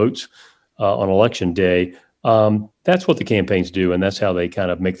the votes on election day. That's what the campaigns do, and that's how they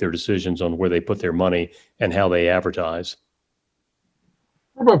kind of make their decisions on where they put their money and how they advertise.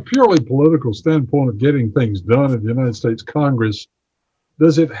 From a purely political standpoint of getting things done in the United States Congress,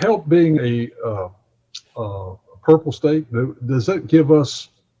 does it help being a purple state? Does that give us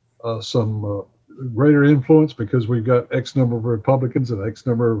some greater influence because we've got X number of Republicans and X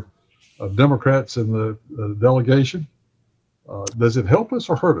number of Democrats in the delegation? Does it help us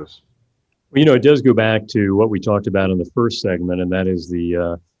or hurt us? Well, you know, it does go back to what we talked about in the first segment, and that is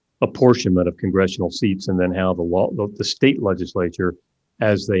the apportionment of congressional seats, and then how the state legislature,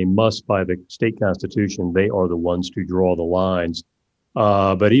 as they must by the state constitution, they are the ones to draw the lines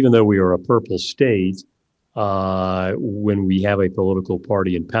But even though we are a purple state, when we have a political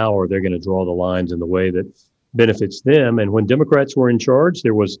party in power, they're going to draw the lines in the way that benefits them. And when Democrats were in charge,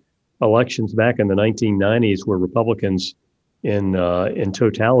 there was elections back in the 1990s where Republicans in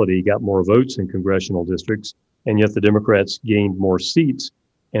totality got more votes in congressional districts, and yet the Democrats gained more seats.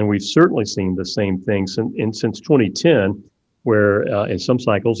 And we've certainly seen the same thing since 2010, where in some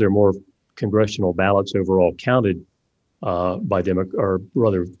cycles there are more congressional ballots overall counted or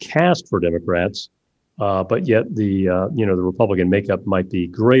rather cast for Democrats, but yet the Republican makeup might be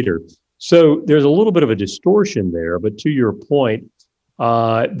greater. So there's a little bit of a distortion there. But to your point,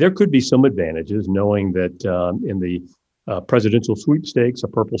 there could be some advantages knowing that in the presidential sweepstakes, a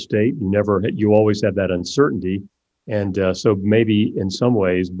purple state, you always have that uncertainty. And so maybe in some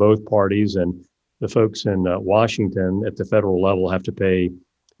ways, both parties and the folks in Washington at the federal level have to pay,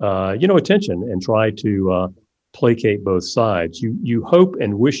 attention and try to placate both sides. You hope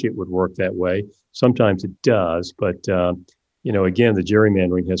and wish it would work that way. Sometimes it does, but again, the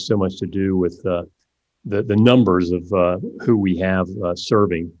gerrymandering has so much to do with the numbers of who we have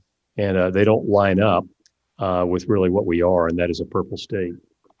serving, and they don't line up with really what we are, and that is a purple state.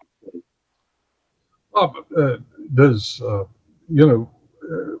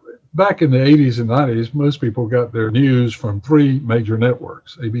 Back in the 80s and 90s, most people got their news from three major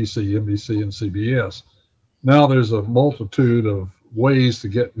networks, ABC, NBC, and CBS. Now there's a multitude of ways to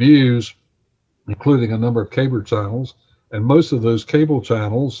get news, including a number of cable channels, and most of those cable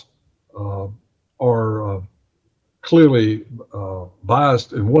channels are clearly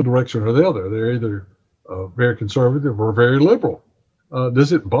biased in one direction or the other. They're either very conservative or very liberal.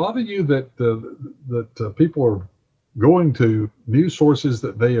 Does it bother you that people are going to news sources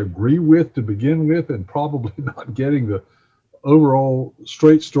that they agree with to begin with and probably not getting the overall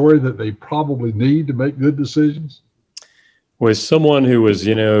straight story that they probably need to make good decisions? Well, as someone who was,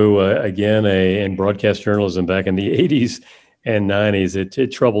 in broadcast journalism back in the 80s and 90s,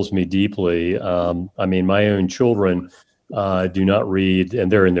 it troubles me deeply. My own children do not read, and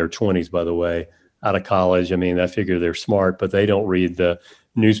they're in their 20s, by the way, out of college. I figure they're smart, but they don't read the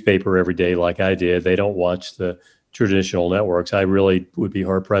newspaper every day like I did. They don't watch the traditional networks. I really would be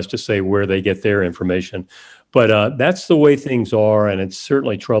hard pressed to say where they get their information. But that's the way things are, and it's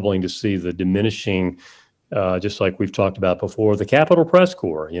certainly troubling to see the diminishing, just like we've talked about before, the Capitol Press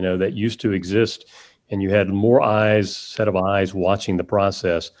Corps, that used to exist, and you had more set of eyes watching the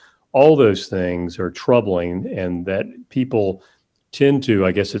process. All those things are troubling, and that people tend to,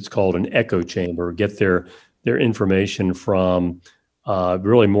 I guess it's called an echo chamber, get their information from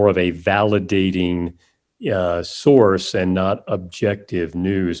really more of a validating source and not objective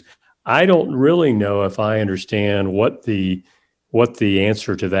news. I don't really know if I understand what the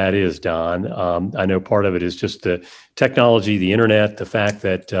answer to that is, Don. I know part of it is just the technology, the internet, the fact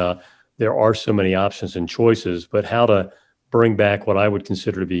that there are so many options and choices, but how to bring back what I would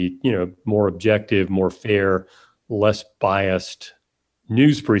consider to be, more objective, more fair, less biased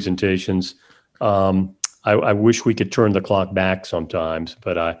news presentations. I wish we could turn the clock back sometimes,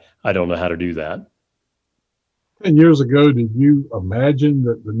 but I don't know how to do that. 10 years ago, did you imagine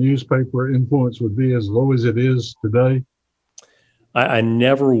that the newspaper influence would be as low as it is today? I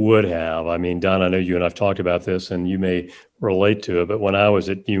never would have. Don, I know you and I've talked about this, and you may relate to it, but when I was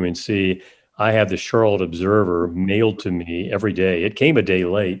at UNC, I had the Charlotte Observer mailed to me every day. It came a day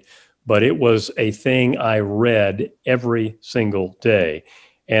late, but it was a thing I read every single day.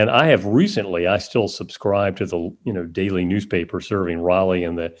 And I still subscribe to the daily newspaper serving Raleigh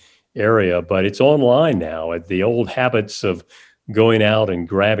and the area, but it's online now. The old habits of going out and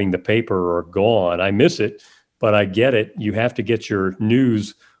grabbing the paper are gone. I miss it, but I get it. You have to get your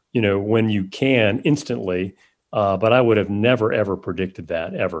news, when you can, instantly. But I would have never, ever predicted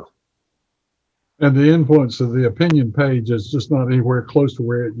that, ever. And the influence of the opinion page is just not anywhere close to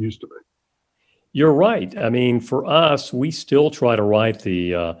where it used to be. You're right. For us, we still try to write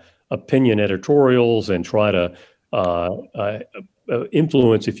the opinion editorials and try to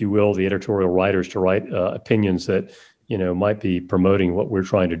influence, if you will, the editorial writers to write opinions that, might be promoting what we're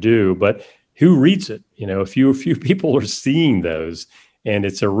trying to do. But who reads it? A few people are seeing those, and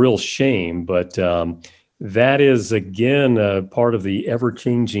it's a real shame. But that is, again, part of the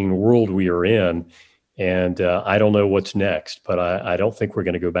ever-changing world we are in. And I don't know what's next, but I don't think we're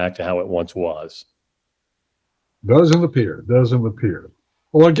going to go back to how it once was. Doesn't appear.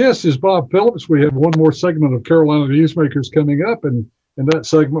 Well, our guest is Bob Phillips. We have one more segment of Carolina Newsmakers coming up. And in that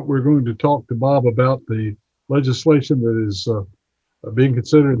segment, we're going to talk to Bob about the legislation that is being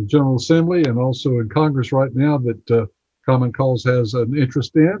considered in the General Assembly and also in Congress right now that Common Cause has an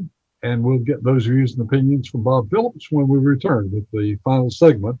interest in. And we'll get those views and opinions from Bob Phillips when we return with the final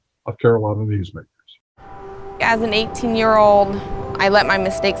segment of Carolina Newsmakers. As an 18-year-old, I let my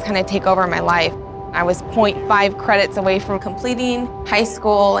mistakes kind of take over my life. I was 0.5 credits away from completing high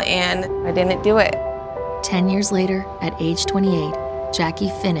school, and I didn't do it. 10 years later, at age 28, Jackie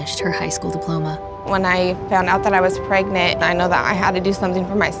finished her high school diploma. When I found out that I was pregnant, I know that I had to do something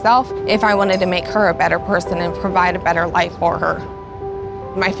for myself if I wanted to make her a better person and provide a better life for her.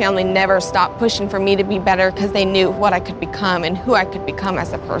 My family never stopped pushing for me to be better because they knew what I could become and who I could become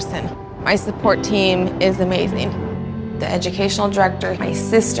as a person. My support team is amazing. The educational director, my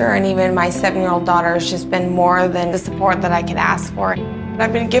sister, and even my 7-year-old daughter has just been more than the support that I could ask for.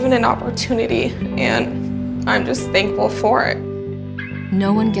 I've been given an opportunity, and I'm just thankful for it.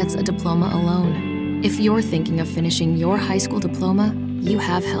 No one gets a diploma alone. If you're thinking of finishing your high school diploma, you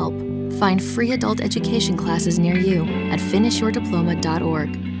have help. Find free adult education classes near you at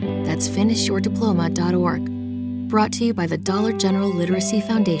finishyourdiploma.org. That's finishyourdiploma.org. Brought to you by the Dollar General Literacy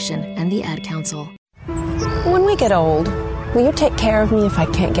Foundation and the Ad Council. When we get old, will you take care of me if I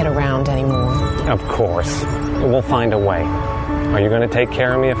can't get around anymore? Of course. We'll find a way. Are you going to take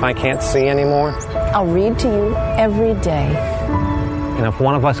care of me if I can't see anymore? I'll read to you every day. And if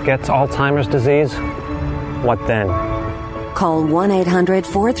one of us gets Alzheimer's disease, what then? Call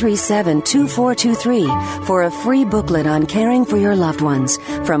 1-800-437-2423 for a free booklet on caring for your loved ones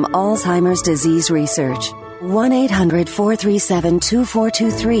from Alzheimer's Disease Research.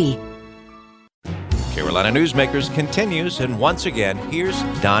 1-800-437-2423. Carolina Newsmakers continues, and once again, here's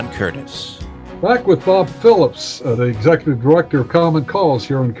Don Curtis. Back with Bob Phillips, the Executive Director of Common Cause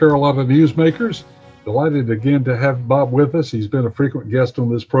here on Carolina Newsmakers. Delighted again to have Bob with us. He's been a frequent guest on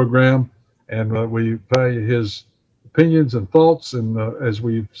this program, and we value his opinions and thoughts. And as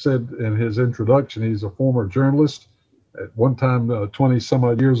we've said in his introduction, he's a former journalist. At one time, 20 some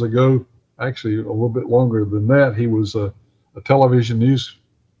odd years ago, actually a little bit longer than that, he was a television news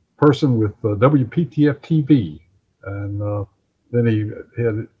person with WPTF TV. And then he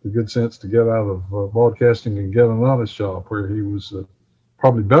had the good sense to get out of broadcasting and get an honest job where he was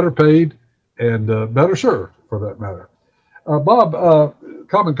probably better paid and better served, for that matter. Bob,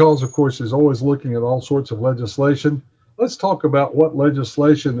 Common Cause, of course, is always looking at all sorts of legislation. Let's talk about what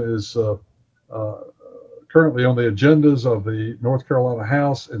legislation is currently on the agendas of the North Carolina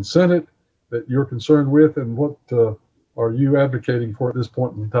House and Senate that you're concerned with, and what are you advocating for at this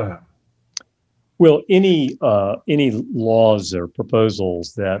point in time? Well, any laws or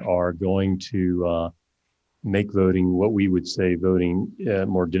proposals that are going to make voting, what we would say voting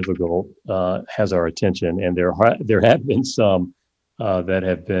more difficult, has our attention. And there have been some that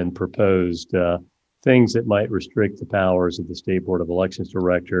have been proposed, things that might restrict the powers of the State Board of Elections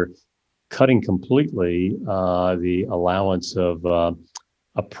Director, cutting completely the allowance of a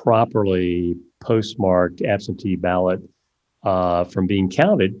properly postmarked absentee ballot from being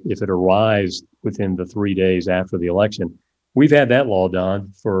counted if it arrives within the 3 days after the election. We've had that law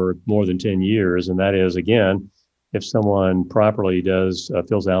done for more than 10 years, and that is, again, if someone properly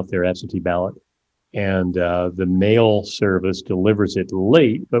fills out their absentee ballot and the mail service delivers it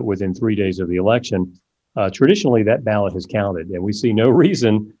late, but within 3 days of the election, traditionally that ballot has counted, and we see no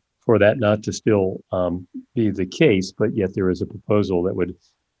reason for that not to still be the case, but yet there is a proposal that would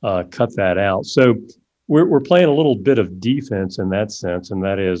cut that out. So we're playing a little bit of defense in that sense, and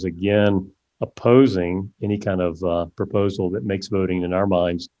that is, again, opposing any kind of proposal that makes voting, in our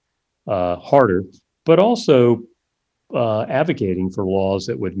minds, harder, but also advocating for laws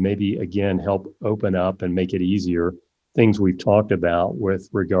that would maybe, again, help open up and make it easier. Things we've talked about with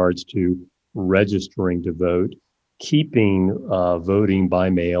regards to registering to vote, keeping voting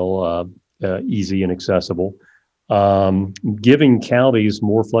by mail easy and accessible, giving counties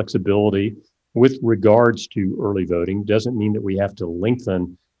more flexibility with regards to early voting. Doesn't mean that we have to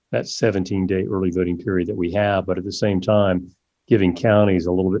lengthen that 17-day early voting period that we have, but at the same time, giving counties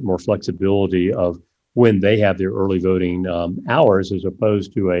a little bit more flexibility of when they have their early voting hours, as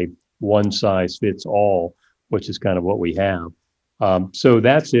opposed to a one-size-fits-all, which is kind of what we have. So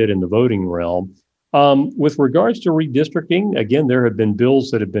that's it in the voting realm. With regards to redistricting, again, there have been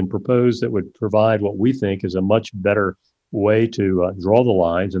bills that have been proposed that would provide what we think is a much better way to draw the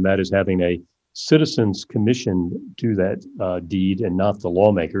lines, and that is having a citizens commission do that deed and not the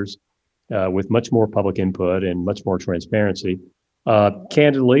lawmakers, with much more public input and much more transparency.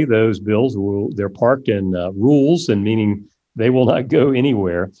 Candidly, those bills they're parked in rules, and meaning they will not go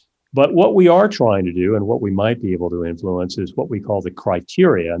anywhere. But what we are trying to do and what we might be able to influence is what we call the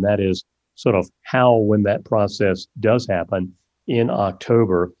criteria, and that is sort of how, when that process does happen in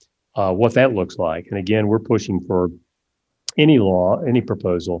October, what that looks like. And again, we're pushing for any law, any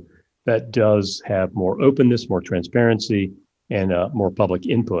proposal that does have more openness, more transparency, and more public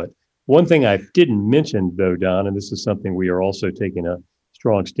input. One thing I didn't mention, though, Don, and this is something we are also taking a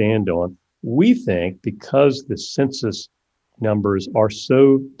strong stand on, we think because the census numbers are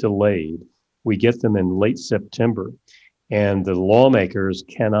so delayed, we get them in late September, and the lawmakers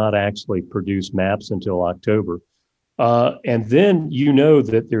cannot actually produce maps until October. And then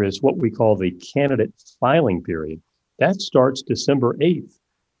that there is what we call the candidate filing period. That starts December 8th.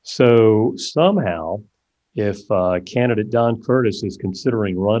 So somehow, if candidate Don Curtis is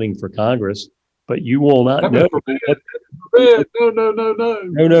considering running for Congress, but you will not know.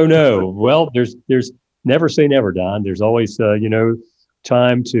 No. Well, there's never say never, Don. There's always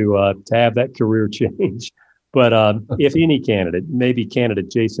time to have that career change. But if any candidate, maybe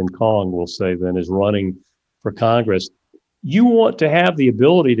candidate Jason Kong, will say then, is running for Congress, you want to have the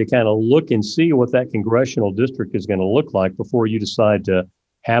ability to kind of look and see what that congressional district is going to look like before you decide to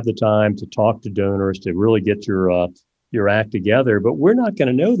have the time to talk to donors, to really get your act together. But we're not going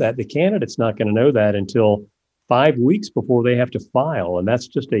to know that. The candidate's not going to know that until 5 weeks before they have to file. And that's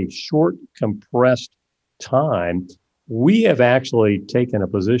just a short, compressed time. We have actually taken a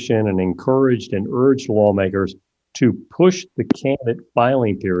position and encouraged and urged lawmakers to push the candidate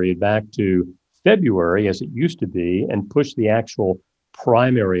filing period back to February, as it used to be, and push the actual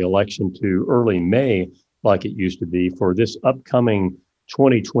primary election to early May, like it used to be, for this upcoming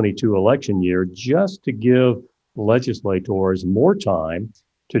 2022 election year, just to give legislators more time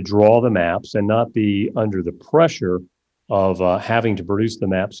to draw the maps and not be under the pressure of having to produce the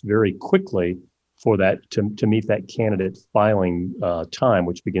maps very quickly for that to meet that candidate filing time,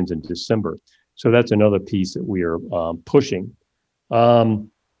 which begins in December. So that's another piece that we are pushing.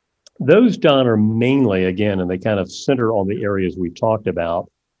 Those, Don, are mainly, again, and they kind of center on the areas we talked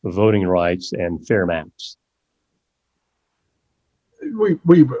about, voting rights and fair maps.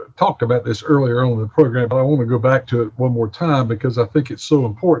 We talked about this earlier on in the program, but I want to go back to it one more time because I think it's so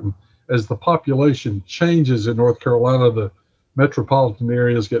important. As the population changes in North Carolina, the metropolitan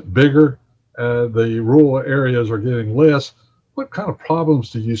areas get bigger, the rural areas are getting less. What kind of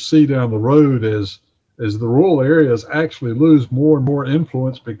problems do you see down the road as the rural areas actually lose more and more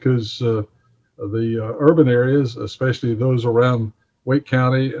influence because the urban areas, especially those around Wake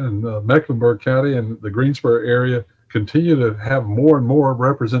County and Mecklenburg County and the Greensboro area, continue to have more and more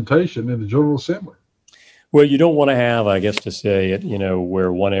representation in the General Assembly? Well, you don't want to have, I guess, to say,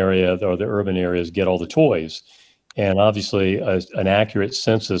 where one area or the urban areas get all the toys. And obviously, an accurate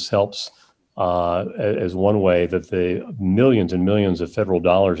census helps as one way that the millions and millions of federal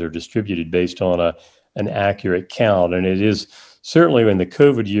dollars are distributed based on an accurate count. And it is certainly in the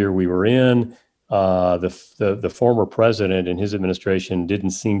COVID year we were in, the former president and his administration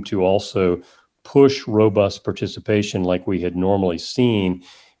didn't seem to also push robust participation like we had normally seen.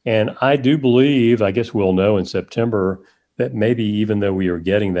 And I do believe, I guess we'll know in September, that maybe even though we are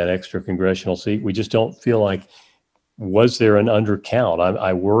getting that extra congressional seat, we just don't feel like, was there an undercount?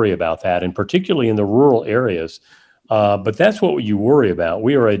 I worry about that, and particularly in the rural areas. But that's what you worry about.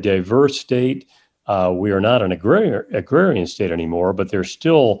 We are a diverse state. We are not an agrarian state anymore, but there's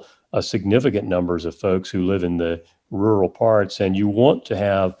still a significant numbers of folks who live in the rural parts, and you want to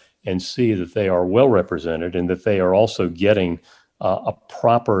have and see that they are well represented and that they are also getting a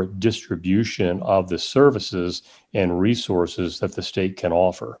proper distribution of the services and resources that the state can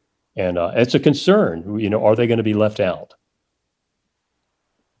offer. And it's a concern, are they going to be left out?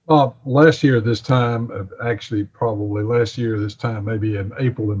 Last year this time, actually probably last year this time, maybe in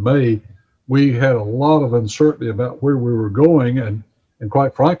April and May, we had a lot of uncertainty about where we were going. And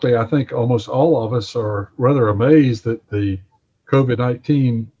quite frankly, I think almost all of us are rather amazed that the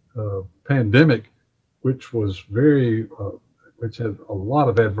COVID-19 pandemic, which was which had a lot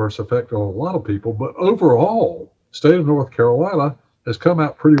of adverse effect on a lot of people, but overall, the state of North Carolina has come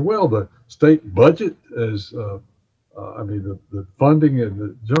out pretty well. The state budget is, the funding in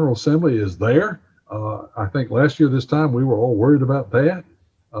the General Assembly is there. I think last year this time we were all worried about that.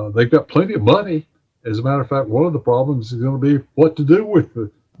 They've got plenty of money. As a matter of fact, one of the problems is going to be what to do with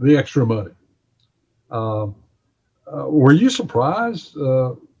the extra money. Were you surprised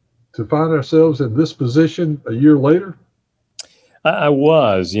to find ourselves in this position a year later? I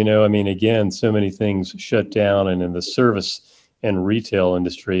was, again, so many things shut down, and in the service and retail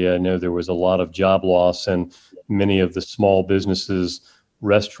industry, I know there was a lot of job loss, and many of the small businesses,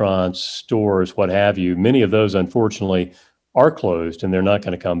 restaurants, stores, what have you, many of those, unfortunately, are closed and they're not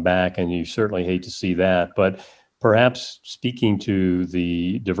going to come back. And you certainly hate to see that. But perhaps speaking to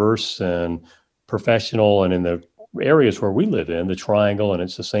the diverse and professional and in the areas where we live in, the Triangle, and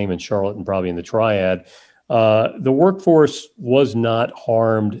it's the same in Charlotte and probably in the Triad, The workforce was not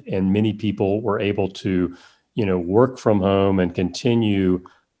harmed, and many people were able to, work from home and continue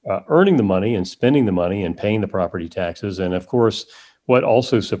earning the money and spending the money and paying the property taxes. And of course, what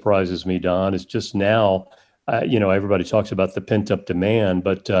also surprises me, Don, is just now, everybody talks about the pent-up demand,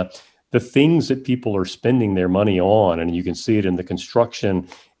 but the things that people are spending their money on, and you can see it in the construction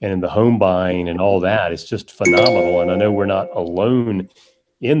and in the home buying and all that, it's just phenomenal. And I know we're not alone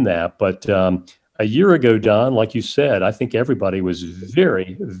in that, but a year ago, Don, like you said, I think everybody was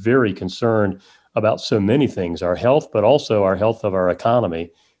very, very concerned about so many things, our health, but also our health of our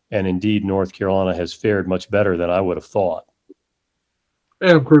economy. And indeed, North Carolina has fared much better than I would have thought.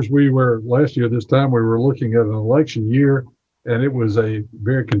 And of course, last year, this time, we were looking at an election year, and it was a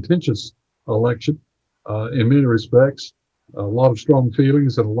very contentious election in many respects. A lot of strong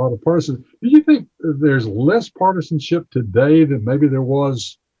feelings and a lot of partisan. Do you think there's less partisanship today than maybe there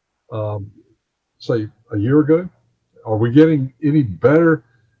was, say, a year ago? Are we getting any better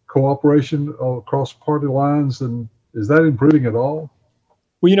cooperation across party lines, and is that improving at all?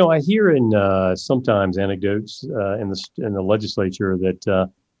 Well, I hear in sometimes anecdotes in the legislature that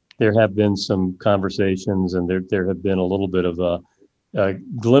there have been some conversations, and there have been a little bit of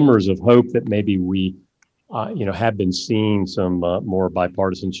glimmers of hope that maybe we, have been seeing some more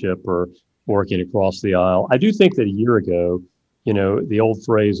bipartisanship or working across the aisle. I do think that a year ago, the old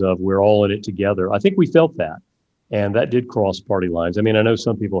phrase of "we're all in it together," I think we felt that, and that did cross party lines. I mean, I know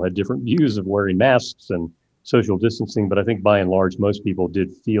some people had different views of wearing masks and social distancing, but I think by and large, most people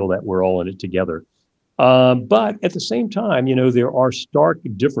did feel that we're all in it together. But at the same time, there are stark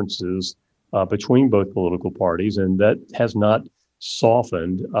differences between both political parties, and that has not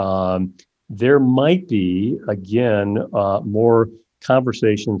softened. There might be, again, more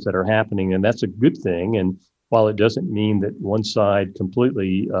conversations that are happening, and that's a good thing. And while it doesn't mean that one side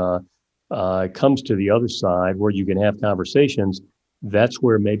completely comes to the other side where you can have conversations, that's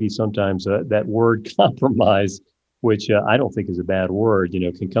where maybe sometimes that word compromise, which I don't think is a bad word,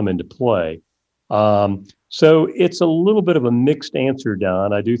 can come into play. So it's a little bit of a mixed answer,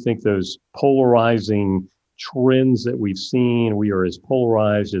 Don. I do think those polarizing trends that we've seen, we are as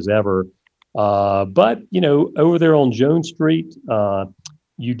polarized as ever. But, over there on Jones Street,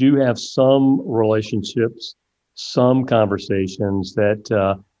 you do have some relationships, some conversations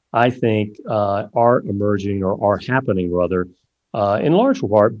that I think are emerging or are happening rather, in large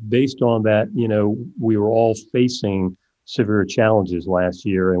part based on that, we were all facing severe challenges last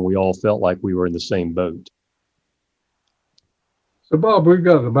year and we all felt like we were in the same boat. So, Bob, we've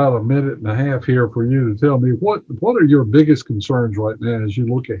got about a minute and a half here for you to tell me what are your biggest concerns right now as you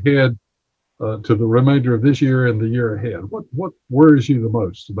look ahead to the remainder of this year and the year ahead? What worries you the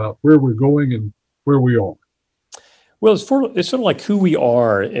most about where we're going and where we are? Well, it's sort of like who we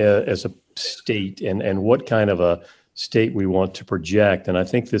are as a state and what kind of a state we want to project. And I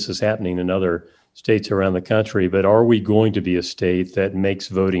think this is happening in other states around the country. But are we going to be a state that makes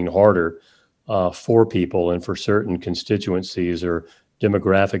voting harder for people and for certain constituencies or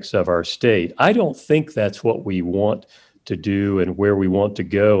demographics of our state? I don't think that's what we want to do and where we want to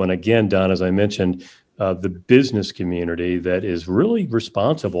go. And again, Don, as I mentioned, the business community that is really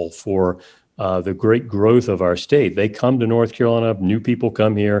responsible for the great growth of our state. They come to North Carolina. New people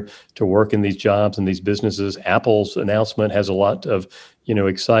come here to work in these jobs and these businesses. Apple's announcement has a lot of,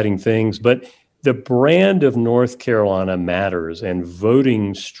 exciting things. But the brand of North Carolina matters, and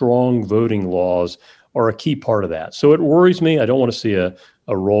strong voting laws are a key part of that. So it worries me. I don't want to see a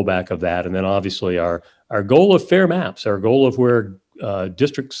rollback of that. And then obviously our goal of fair maps, our goal of where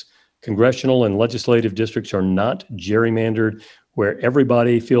districts, congressional and legislative districts are not gerrymandered, where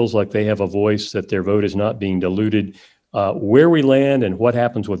everybody feels like they have a voice, that their vote is not being diluted. Where we land and what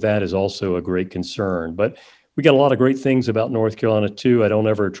happens with that is also a great concern. But we got a lot of great things about North Carolina, too. I don't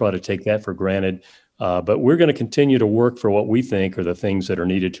ever try to take that for granted. But we're going to continue to work for what we think are the things that are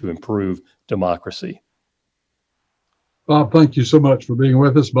needed to improve democracy. Bob, thank you so much for being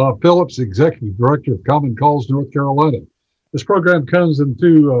with us. Bob Phillips, Executive Director of Common Cause North Carolina. This program comes in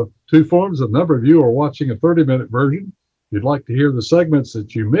two forms. A number of you are watching a 30-minute version. If you'd like to hear the segments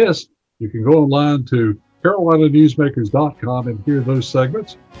that you missed, you can go online to carolinanewsmakers.com and hear those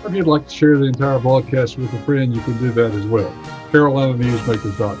segments. Or if you'd like to share the entire broadcast with a friend, you can do that as well.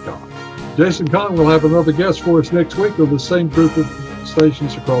 carolinanewsmakers.com. Jason Kong will have another guest for us next week on the same group of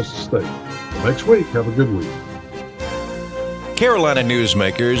stations across the state. Well, next week, have a good week. Carolina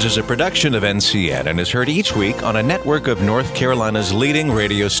Newsmakers is a production of NCN and is heard each week on a network of North Carolina's leading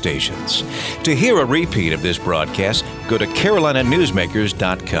radio stations. To hear a repeat of this broadcast, go to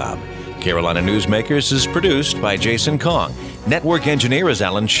carolinanewsmakers.com. Carolina Newsmakers is produced by Jason Kong Network engineer is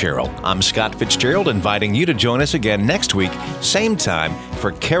Alan Sherrill. I'm Scott Fitzgerald, inviting you to join us again next week, same time,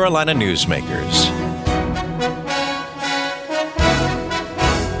 for Carolina Newsmakers.